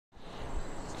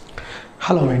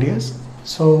Hello my dears.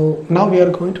 So now we are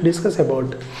going to discuss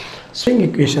about swing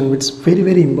equation, which is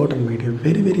very important my dear,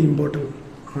 very important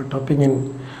topic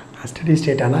in steady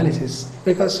state analysis,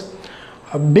 because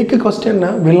a big question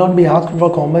will not be asked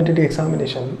for competitive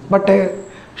examination, but a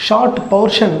short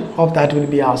portion of that will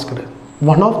be asked.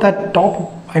 One of that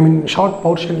short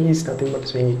portion is nothing but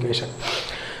swing equation.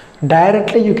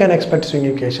 Directly you can expect swing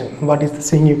equation. What is the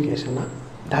swing equation?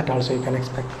 That also you can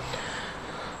expect.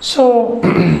 So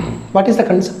what is the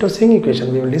concept of swing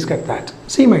equation? We will discuss that.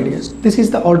 See my dears, this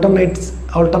is the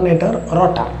alternator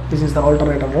rotor. This is the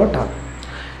alternator rotor.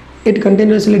 It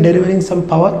continuously delivering some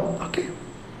power. Okay,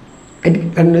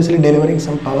 it continuously delivering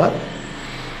some power.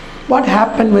 What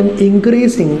happened when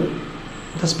increasing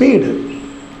the speed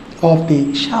of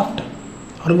the shaft,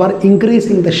 or we're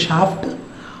increasing the shaft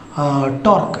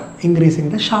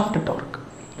torque,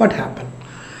 what happened?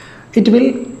 It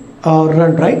will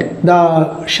run, right?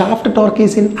 The shaft torque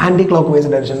is in anti-clockwise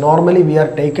direction. Normally we are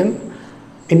taken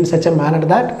in such a manner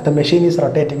that the machine is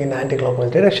rotating in anti-clockwise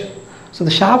direction. So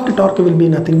the shaft torque will be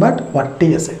nothing but what?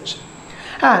 TSH.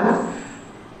 And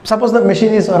suppose the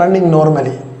machine is running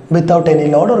normally without any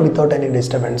load or without any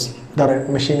disturbance. The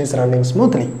machine is running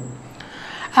smoothly.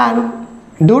 And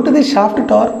due to the shaft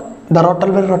torque, the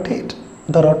rotor will rotate.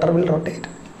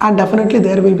 And definitely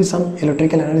there will be some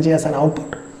electrical energy as an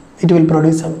output. It will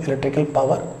produce some electrical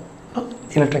power.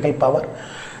 Due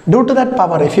to that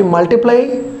power, if you multiply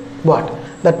what?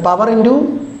 That power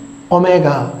into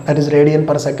omega, that is radian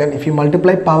per second. If you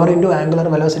multiply power into angular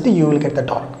velocity, you will get the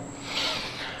torque.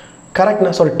 Correct?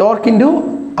 No? Sorry, torque into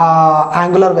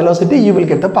angular velocity, you will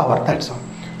get the power. That's all.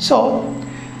 So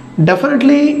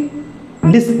definitely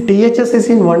this THS is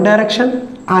in one direction,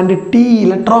 and T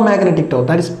electromagnetic torque,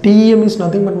 that is TEM, is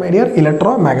nothing but my dear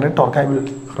electromagnetic torque. I will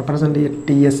represent here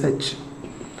TSH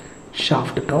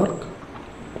shaft torque,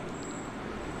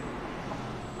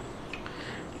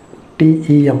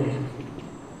 TEM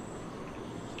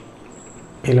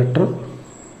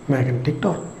electromagnetic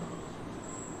torque.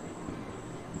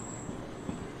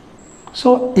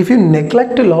 So if you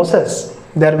neglect losses,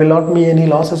 there will not be any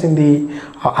losses in the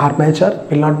armature,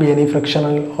 will not be any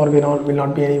frictional, or will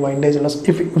not be any windage loss.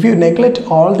 If you neglect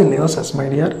all the losses, my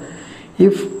dear,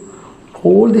 if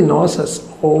all the losses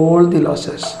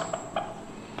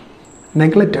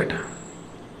neglected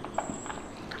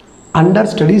under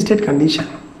steady state condition,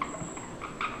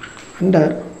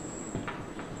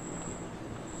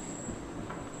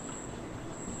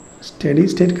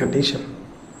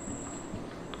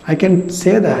 I can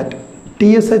say that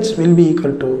TSH will be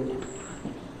equal to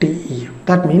TEM.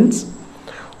 That means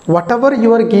whatever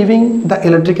you are giving the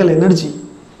electrical energy,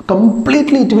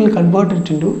 completely it will convert it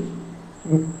into,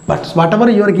 but whatever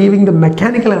you are giving the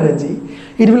mechanical energy,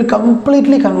 it will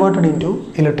completely convert it into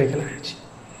electrical energy.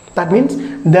 That means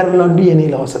there will not be any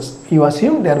losses. You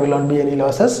assume there will not be any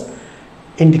losses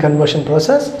in the conversion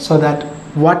process, so that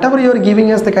whatever you are giving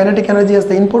as the kinetic energy, as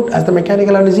the input, as the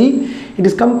mechanical energy, it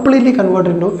is completely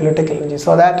converted into electrical energy,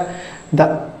 so that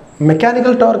the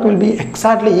mechanical torque will be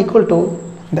exactly equal to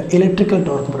the electrical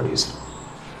torque produced.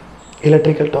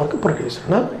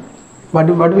 Now, what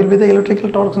will be the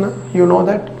electrical torque now? You know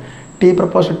that T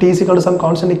proportional T is equal to some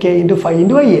constant K into phi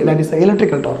into Ia, that is the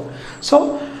electrical torque.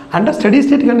 So under steady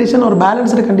state condition or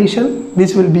balanced condition,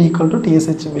 this will be equal to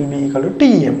TSH will be equal to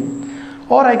TEM.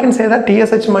 Or I can say that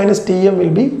TSH minus TEM will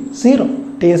be 0.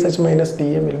 TSH minus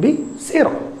TEM will be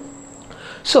 0.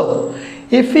 So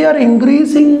if we are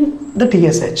increasing the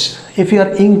TSH,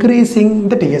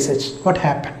 what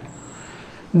happened?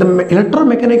 The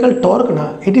electromechanical torque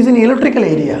now, it is in electrical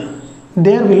area.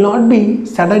 There will not be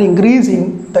sudden increase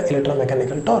in the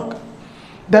electromechanical torque.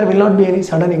 There will not be any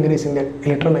sudden increase in the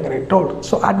electromagnetic torque.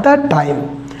 So at that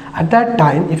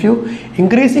time, if you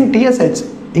increasing TSH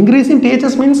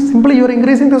means simply you are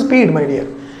increasing the speed, my dear.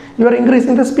 You are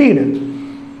increasing the speed.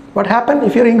 What happened?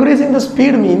 If you are increasing the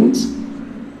speed means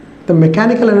the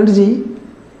mechanical energy,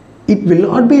 it will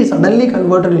not be suddenly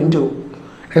converted into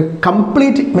a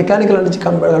complete mechanical energy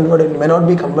may not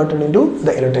be converted into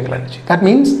the electrical energy. That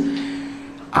means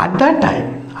at that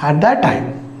time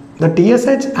the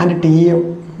TSH and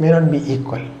TEM may not be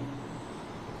equal.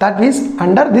 That means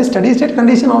under this steady state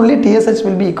condition only TSH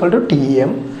will be equal to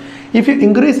TEM. If you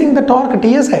increasing the torque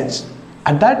TSH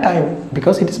at that time,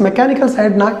 because it is mechanical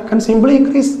side now, you can simply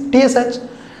increase TSH.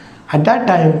 At that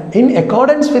time, in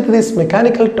accordance with this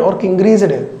mechanical torque increased,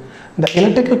 the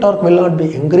electrical torque will not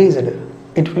be increased.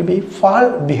 It will be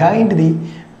fall behind the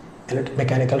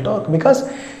mechanical torque, because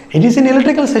it is in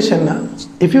electrical session now.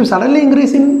 If you suddenly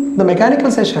increase in the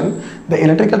mechanical session, the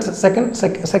electrical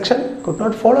section could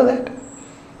not follow that.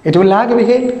 It will lag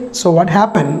behind. So what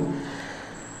happened?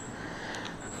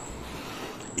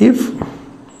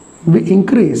 we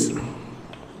increase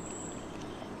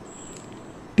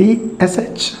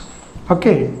TSH,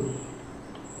 okay,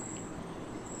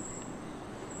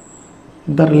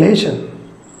 the relation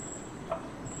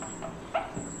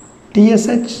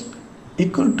TSH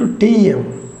equal to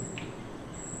TEM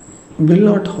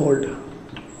will not hold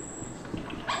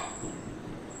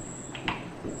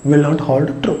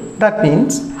true. That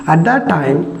means at that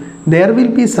time there will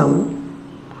be some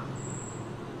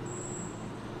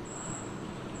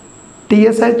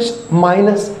TSH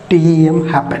minus TEM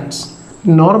happens.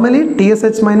 Normally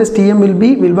TSH minus TEM will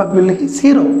be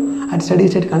 0 at steady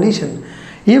state condition.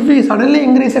 If we suddenly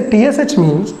increase a TSH,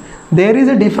 means there is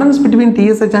a difference between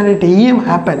TSH and a TEM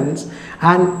happens,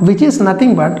 and which is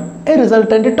nothing but a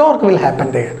resultant torque will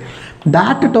happen there.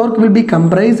 That torque will be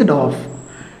comprised of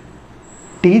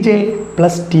TJ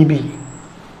plus TB.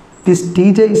 This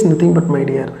TJ is nothing but, my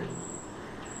dear,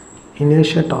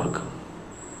 inertia torque.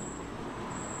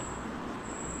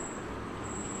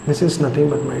 This is nothing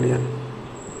but, my dear,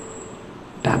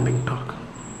 damping torque.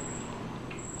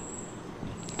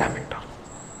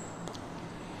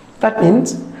 That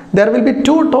means there will be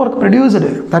two torque produced.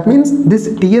 That means this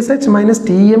TSH minus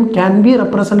TEM can be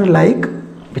represented like,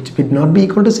 which will not be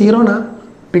equal to 0 now,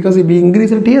 because if we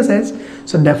increase the TSH,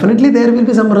 so definitely there will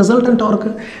be some resultant torque.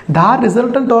 That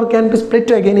resultant torque can be split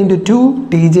again into two,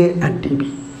 TJ and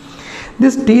TB.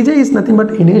 This TJ is nothing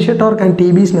but inertia torque and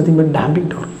TB is nothing but damping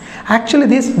torque. Actually,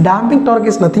 this damping torque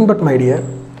is nothing but, my dear,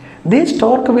 this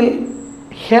torque will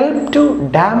help to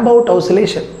damp out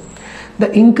oscillation. The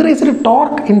increased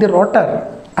torque in the rotor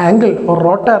angle or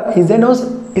rotor is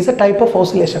a type of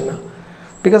oscillation now.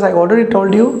 Because I already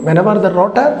told you, whenever the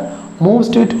rotor moves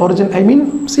to its origin, I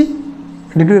mean, see,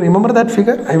 did you remember that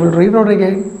figure? I will redraw it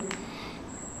again.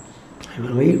 I'll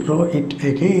redraw it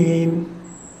again.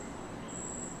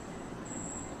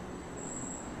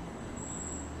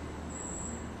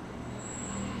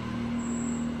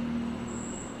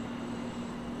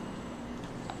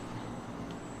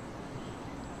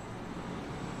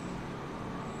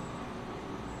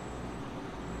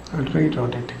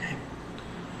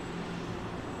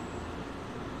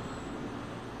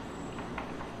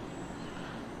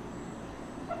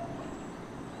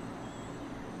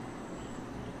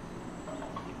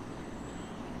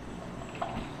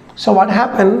 So what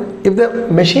happened if the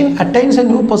machine attains a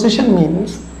new position,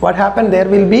 means what happened, there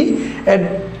will be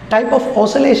a type of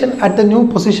oscillation at the new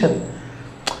position.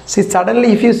 See,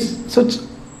 suddenly if you switch,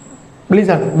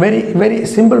 listen, very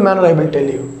simple manner I will tell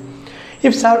you.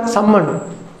 If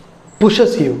someone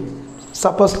pushes you,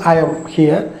 suppose I am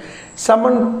here,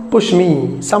 someone push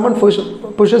me, someone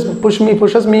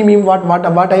pushes me, mean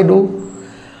what I do?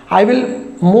 I will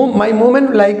move my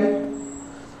movement like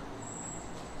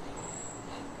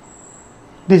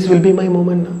this will be my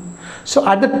movement now. So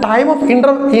at the time of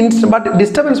but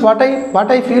disturbance, what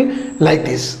I feel like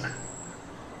this.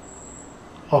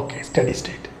 Okay, steady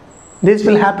state. This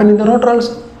will happen in the rotor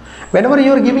also. Whenever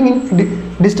you are giving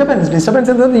disturbance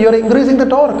in the you are increasing the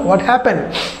torque. What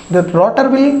happened? The rotor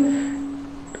will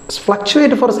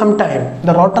fluctuate for some time.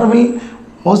 The rotor will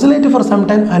oscillate for some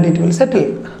time and it will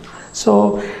settle.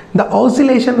 So the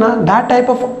oscillation,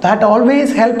 that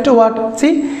always help to what?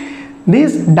 See,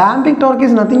 this damping torque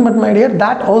is nothing but, my dear,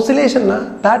 that oscillation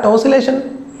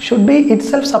should be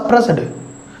itself suppressed.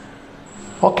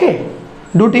 Okay,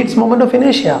 due to its moment of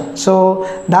inertia. So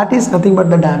that is nothing but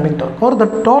the damping torque, or the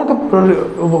torque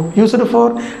used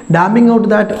for damping out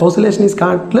that oscillation is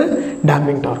called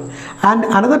damping torque. And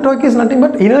another torque is nothing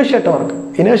but inertia torque.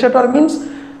 Inertia torque means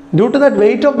due to that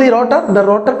weight of the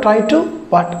rotor try to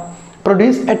what?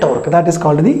 Produce a torque. That is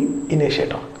called the inertia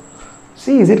torque.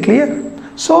 See, is it clear?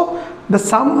 So the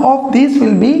sum of these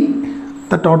will be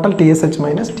the total TSH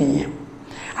minus TEM.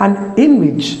 And in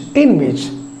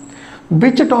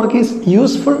which torque is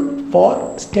useful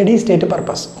for steady state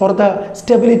purpose or the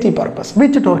stability purpose?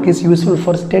 Which torque is useful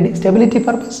for stability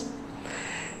purpose?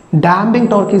 Damping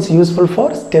torque is useful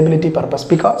for stability purpose,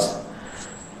 because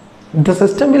the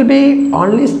system will be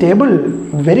only stable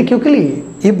very quickly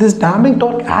if this damping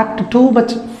torque act too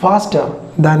much faster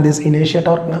than this inertia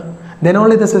torque now. Then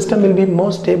only the system will be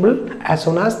more stable as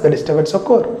soon as the disturbance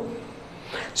occur.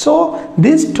 So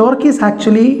this torque is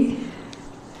actually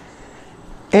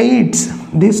aids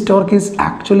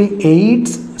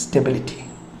stability.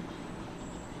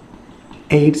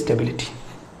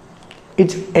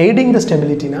 It's aiding the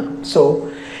stability now.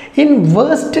 So in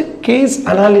worst case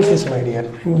analysis, my dear,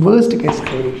 in worst case,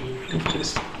 I will do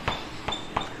this.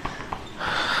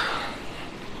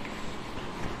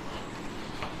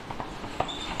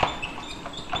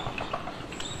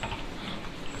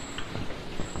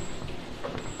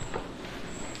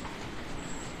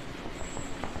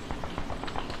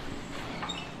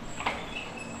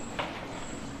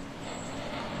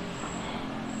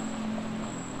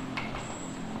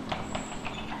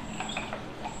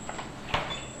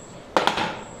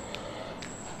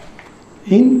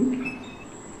 in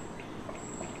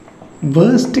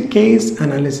worst case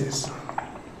analysis.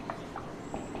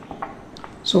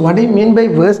 So what do you mean by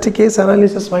worst case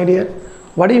analysis, my dear?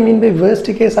 What do you mean by worst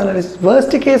case analysis?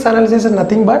 Worst case analysis is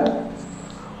nothing but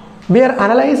we are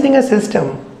analyzing a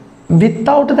system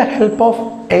without the help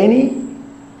of any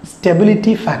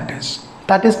stability factors.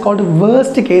 That is called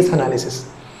worst case analysis.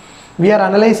 We are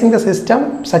analyzing the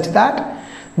system such that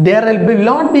there will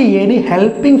not be any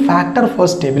helping factor for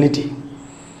stability.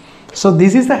 So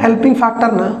this is the helping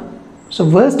factor now. So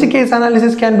worst case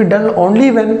analysis can be done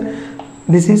only when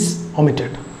this is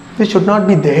omitted. This should not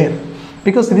be there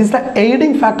because this is the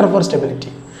aiding factor for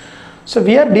stability. So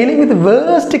we are dealing with the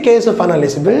worst case of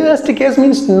analysis. Worst case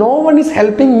means no one is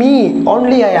helping me,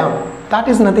 only I am. That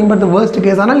is nothing but the worst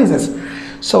case analysis.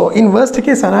 So in worst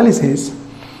case analysis,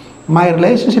 my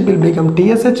relationship will become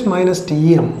TSH minus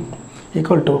TM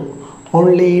equal to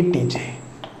only Tj.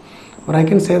 Or I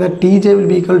can say that Tj will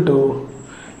be equal to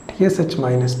TSH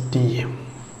minus TM.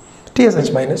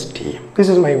 TSH minus TM. This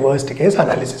is my worst case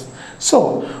analysis.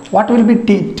 So what will be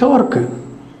torque?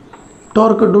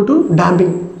 Torque due to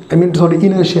damping,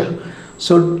 inertia.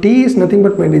 So T is nothing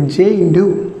but J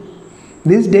into,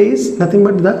 this J is nothing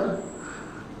but the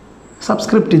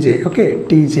subscript J, okay,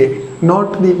 Tj,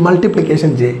 not the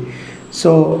multiplication J.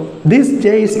 So this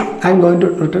J is, I am going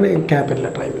to written a capital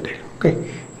letter, I will take,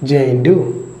 okay, J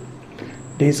into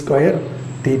d square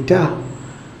theta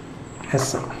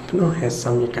Sm,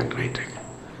 Sm you can write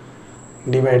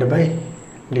it, divided by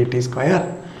dt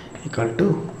square equal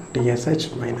to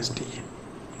TSH minus Tm.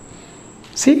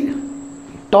 See,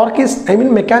 torque is,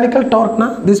 mechanical torque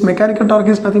na, this mechanical torque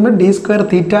is nothing but d square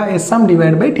theta Sm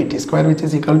divided by dt square, which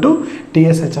is equal to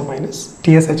TSH minus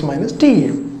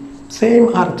Tm. Same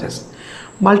RHS.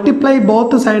 Multiply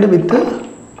both sides with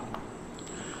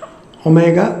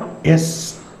omega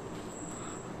S.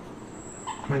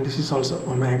 And this is also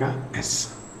omega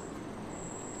S.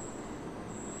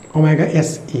 Omega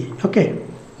Se. Okay.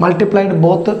 Multiplied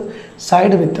both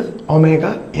sides with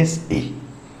omega Se.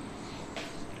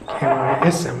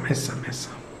 Sm.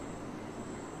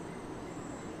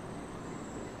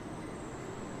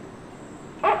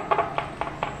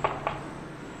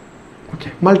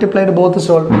 Okay. Multiplied both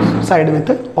sides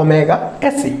with omega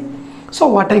Se. So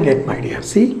what I get, my dear?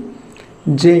 See,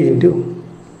 J into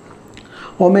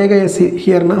omega Se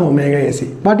here na omega Se.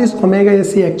 What is omega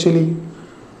Se actually?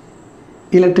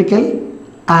 Electrical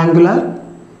angular,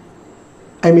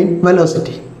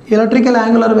 velocity. Electrical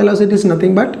angular velocity is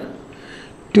nothing but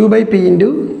 2 by P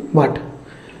into what?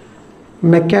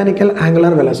 Mechanical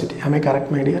angular velocity. Am I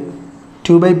correct, my dear?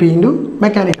 2 by P into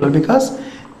mechanical, because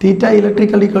theta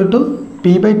electrical equal to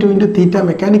P by 2 into theta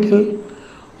mechanical,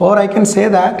 or I can say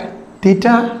that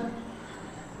theta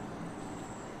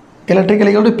electrical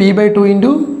equal to P by 2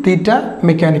 into theta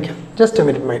mechanical. Just a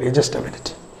minute, my dear, just a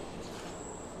minute.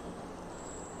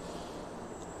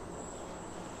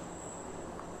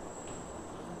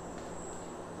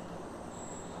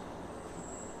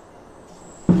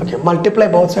 Okay, multiply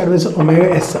both sides with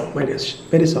omega Sm, my dear.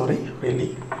 Very sorry,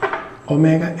 really.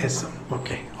 Omega Sm,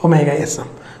 okay, omega Sm.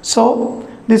 So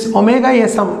this omega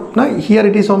Sm, now here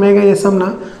it is omega Sm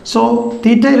now. So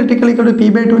theta electrical equal to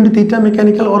P by 2 into theta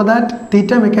mechanical, or that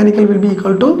theta mechanical will be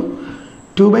equal to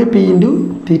 2 by P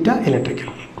into theta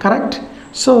electrical, correct?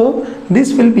 So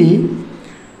this will be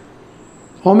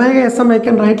omega Sm, I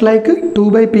can write like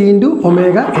 2 by P into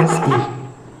omega Se,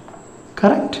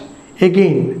 correct?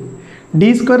 Again,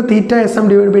 d square theta Sm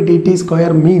divided by dt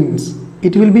square means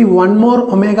it will be one more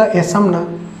omega Sm na.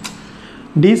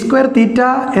 D square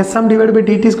theta Sm divided by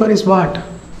dt square is what?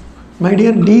 My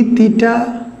dear, d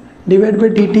theta divided by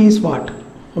dt is what?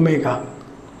 Omega.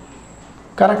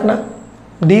 Correct na?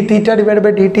 D theta divided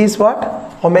by dt is what?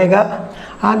 Omega.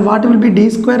 And what will be d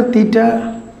square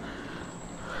theta?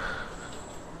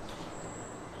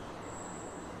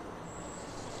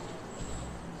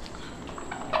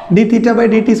 D theta by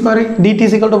dt square, dt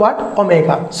is equal to what?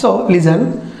 Omega. So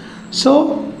listen.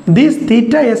 So this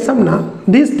theta Sm na,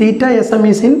 this theta Sm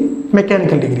is in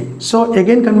mechanical degree. So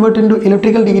again convert into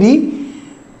electrical degree,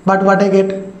 but what I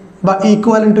get? But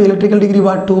equivalent to electrical degree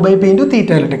what? 2 by P into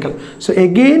theta electrical. So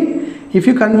again, if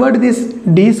you convert this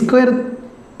d square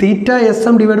theta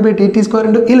Sm divided by dt square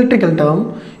into electrical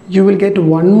term, you will get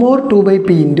one more 2 by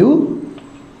P into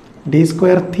d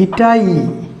square theta E,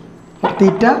 or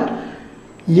theta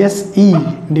Se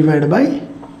divided by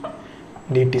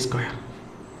dt square.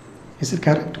 Is it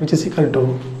correct? Which is equal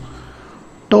to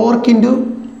torque into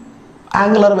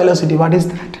angular velocity. What is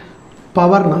that?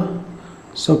 Power na.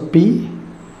 So P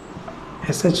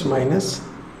SH minus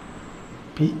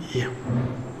PM.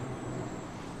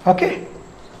 Okay.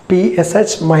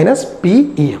 PSH minus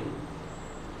PEM.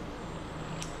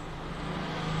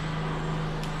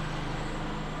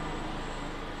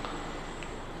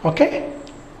 Okay,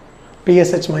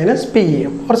 PSH minus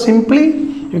PEM, or simply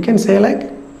you can say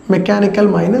like mechanical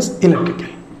minus electrical.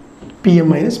 PM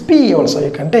minus PE also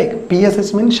you can take.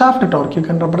 PSH means shaft torque, you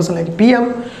can represent like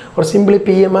PM, or simply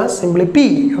PM as simply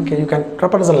PE. Okay, you can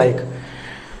represent like.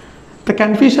 The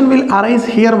confusion will arise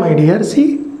here, my dear.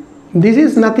 See, this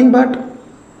is nothing but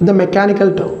the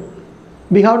mechanical term.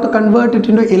 We have to convert it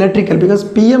into electrical, because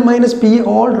PM minus PE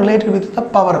all related with the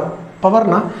power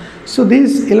na. So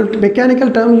this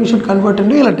mechanical term you should convert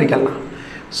into electrical na.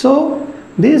 So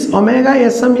this omega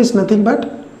SM is nothing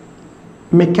but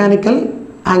mechanical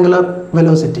angular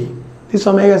velocity. This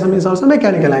omega SM is also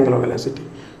mechanical angular velocity.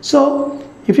 So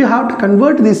if you have to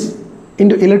convert this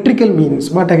into electrical means,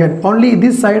 what again, only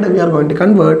this side we are going to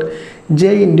convert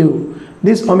J into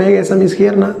this omega SM is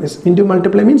here na, this into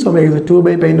multiply means omega is 2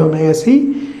 by pi into omega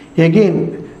C,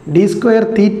 again d square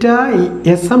theta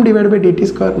SM divided by dt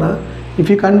square na. If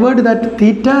you convert that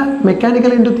theta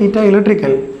mechanical into theta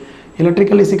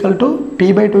electrical is equal to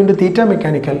p by 2 into theta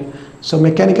mechanical. So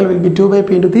mechanical will be 2 by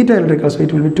p into theta electrical, so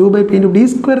it will be 2 by p into d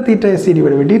square theta SC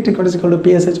divided by dt is equal to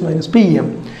PSH minus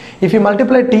PEM. If you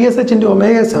multiply TSH into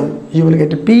omega SM, you will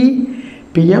get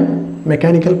PM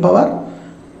mechanical power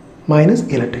minus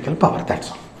electrical power.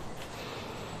 That's all.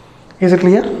 Is it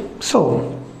clear?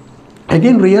 So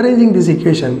again rearranging this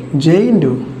equation, J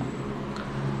into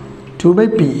 2 by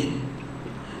P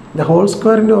the whole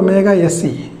square into omega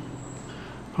SC,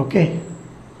 okay,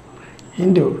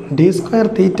 into d square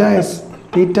theta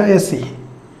SC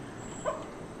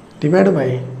divided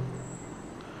by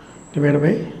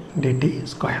dt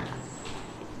square,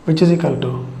 which is equal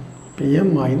to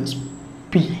PM minus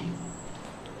P.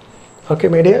 Okay,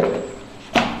 my dear,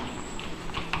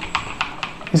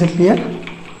 is it clear?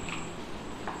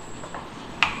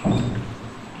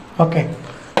 Okay,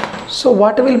 so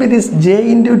what will be this J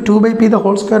into 2 by P the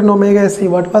whole square and omega SC?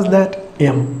 What was that?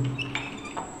 M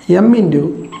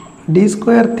into d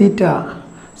square theta,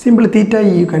 simply theta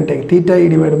E you can take, theta E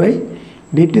divided by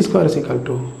dt square is equal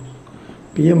to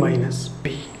PM minus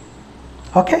P.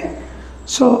 Okay,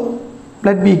 so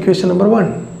let be equation number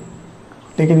 1.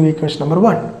 Take it equation number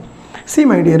 1. See,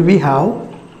 my dear, we have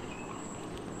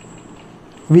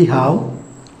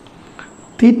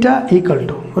theta equal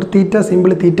to, or theta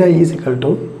simply theta E is equal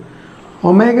to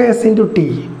omega S into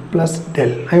T plus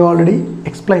del. I already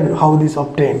explained how this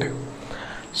obtained.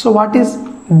 So what is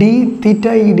d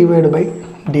theta E divided by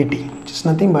dt, which is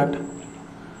nothing but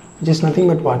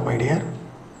what, my dear?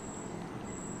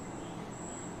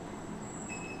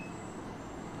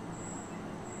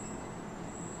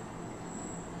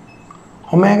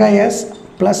 Omega S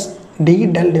plus d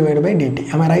del divided by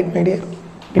dt. Am I right, my dear?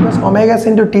 Because omega S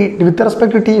into t, with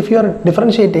respect to t, if you are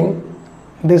differentiating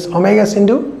this omega S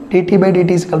into dt by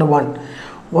dt is equal to 1.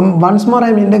 Once more I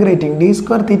am integrating d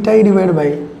square theta E divided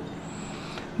by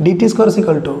dt square is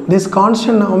equal to this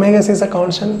constant, omega S is a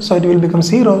constant, so it will become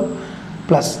 0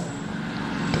 plus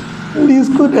d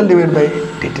square del divided by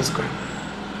dt square.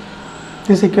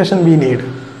 This equation we need.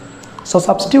 So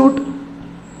substitute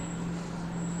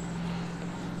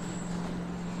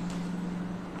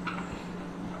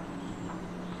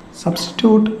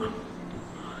substitute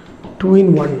 2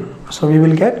 in 1. So we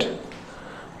will get,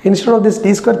 instead of this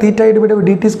d square theta divided by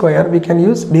dt square, we can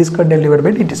use d square del divided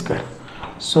by dt square.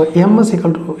 So m is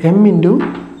equal to m into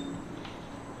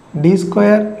d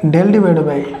square del divided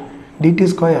by dt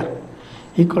square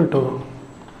equal to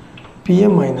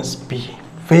pm minus p.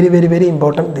 Very, very, very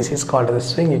important. This is called the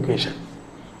swing equation.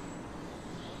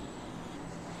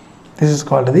 This is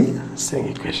called the swing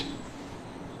equation.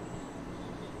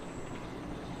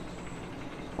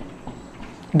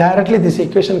 Directly this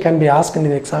equation can be asked in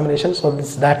the examination, so this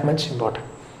is that much important.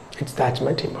 It's that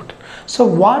much important. So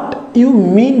what you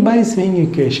mean by swing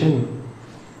equation?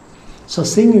 So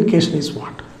swing equation is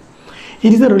what?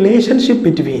 It is the relationship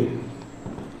between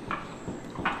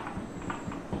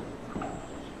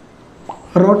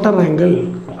rotor angle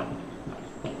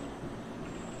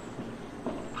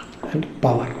and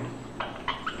power.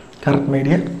 Correct, my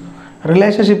dear?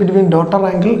 Relationship between rotor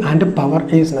angle and power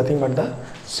is nothing but the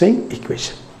swing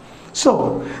equation.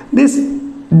 So this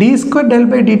d square del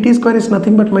by dt square is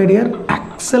nothing but, my dear,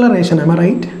 acceleration. Am I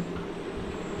right?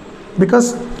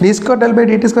 Because d square del by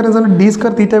dt square is d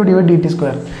square theta divided by dt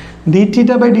square. D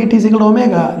theta by dt is equal to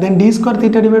omega. Then d square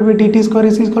theta divided by dt square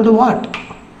is equal to what?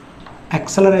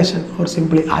 Acceleration, or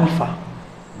simply alpha.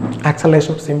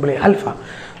 Acceleration, or simply alpha.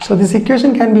 So this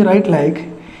equation can be write like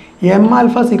m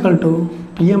alpha is equal to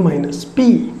pm minus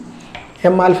p.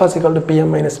 M alpha is equal to pm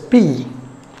minus p.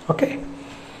 Okay.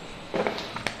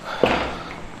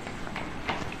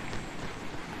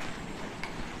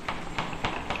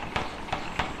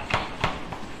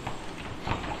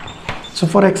 So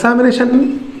for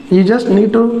examination, you just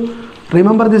need to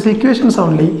remember these equations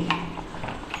only.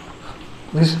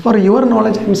 This is for your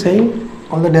knowledge, I am saying,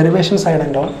 on the derivation side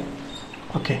and all.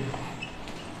 Okay.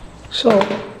 So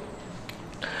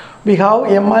we have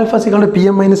m alpha is equal to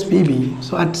Pm minus Pb.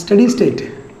 So at steady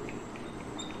state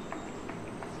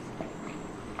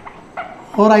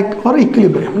or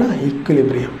equilibrium,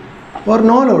 equilibrium or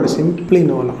no load, simply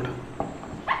no load.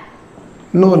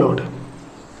 No load.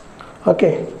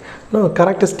 Okay. No,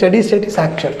 correct. Steady state is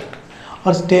actual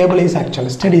or stable is actual.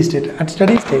 Steady state. At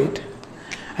steady state,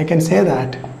 I can say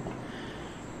that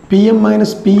Pm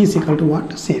minus P is equal to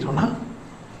what? 0. Nah?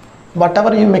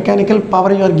 Whatever you mechanical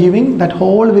power you are giving, that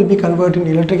whole will be converted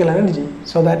into electrical energy,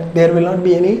 so that there will not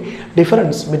be any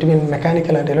difference between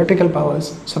mechanical and electrical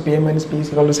powers. So Pm minus P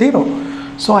is equal to 0.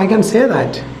 So I can say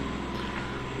that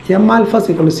m alpha is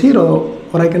equal to 0,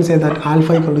 or I can say that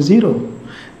alpha equal to 0.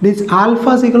 This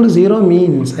alpha is equal to 0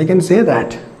 means I can say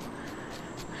that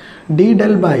d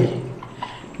del by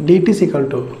dt is equal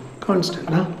to constant.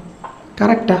 Nah?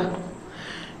 Correct?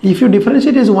 If you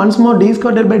differentiate this once more, d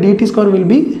square del by dt square will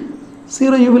be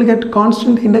 0. You will get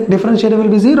constant index differentiator will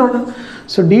be 0. Nah?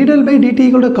 So d del by dt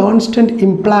equal to constant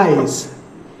implies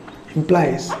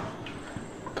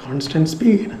constant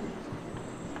speed.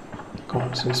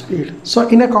 Constant speed. So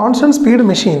in a constant speed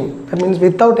machine, that means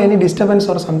without any disturbance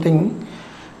or something,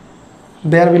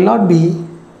 there will not be,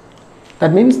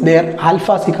 that means their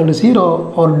alpha is equal to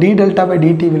 0 or d delta by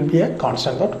dt will be a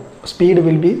constant, or speed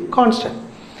will be constant.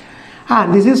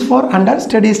 And this is for under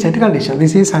steady state condition.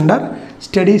 This is under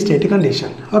steady state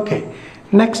condition. Okay.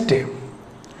 Next,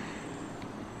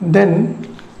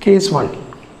 then case 1.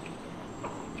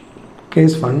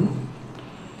 Case 1.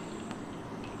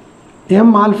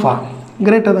 M alpha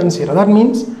greater than 0. That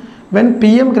means when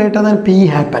Pm greater than P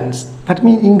happens, that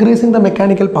means increasing the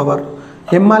mechanical power,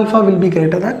 M alpha will be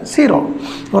greater than 0.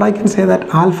 Or I can say that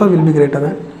alpha will be greater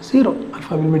than 0.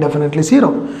 Alpha will be definitely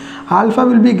 0. Alpha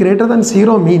will be greater than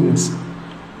 0 means,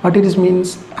 what it is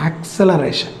means?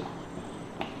 Acceleration.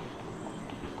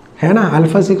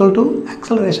 Alpha is equal to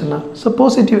acceleration. So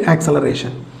positive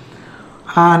acceleration.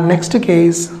 Next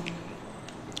case,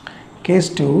 case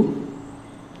 2.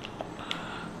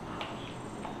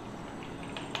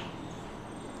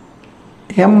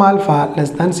 M alpha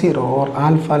less than 0 or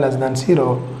alpha less than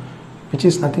 0, which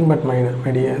is nothing but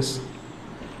my dears,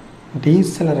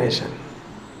 deceleration.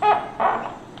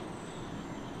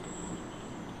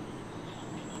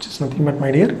 Which is nothing but,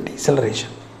 my dear, deceleration.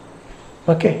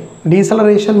 Okay,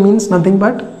 deceleration means nothing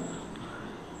but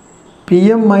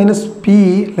Pm minus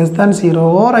P less than 0,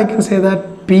 or I can say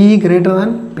that P greater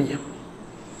than Pm.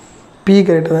 P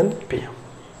greater than Pm.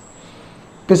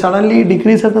 It suddenly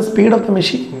decreases the speed of the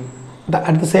machine.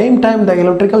 At the same time, the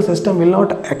electrical system will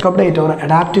not accommodate or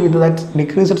adapt with that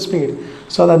decreased speed,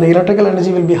 so that the electrical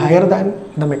energy will be higher than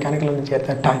the mechanical energy at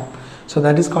that time. So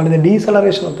that is called the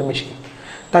deceleration of the machine.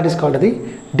 That is called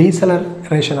the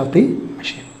deceleration of the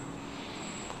machine.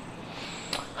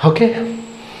 Okay.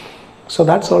 So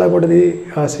that's all about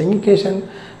the saying equation.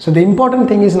 So the important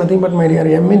thing is nothing but, my dear,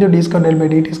 m into d square del by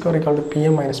dt square equal to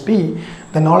Pm minus P.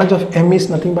 The knowledge of m is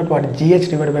nothing but what? Gh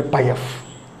divided by pi f.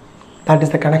 That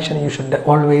is the connection you should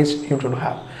always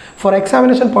have. For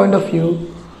examination point of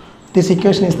view, this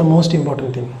equation is the most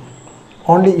important thing.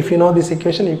 Only if you know this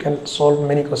equation, you can solve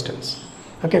many questions.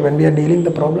 Okay, when we are dealing the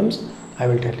problems, I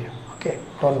will tell you. Okay,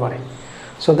 don't worry.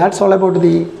 So that's all about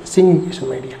the Singh equation,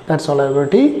 my dear. That's all about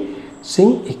the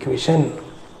Singh equation.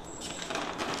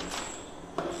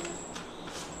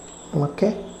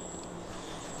 Okay.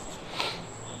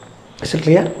 Is it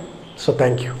clear? So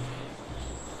thank you.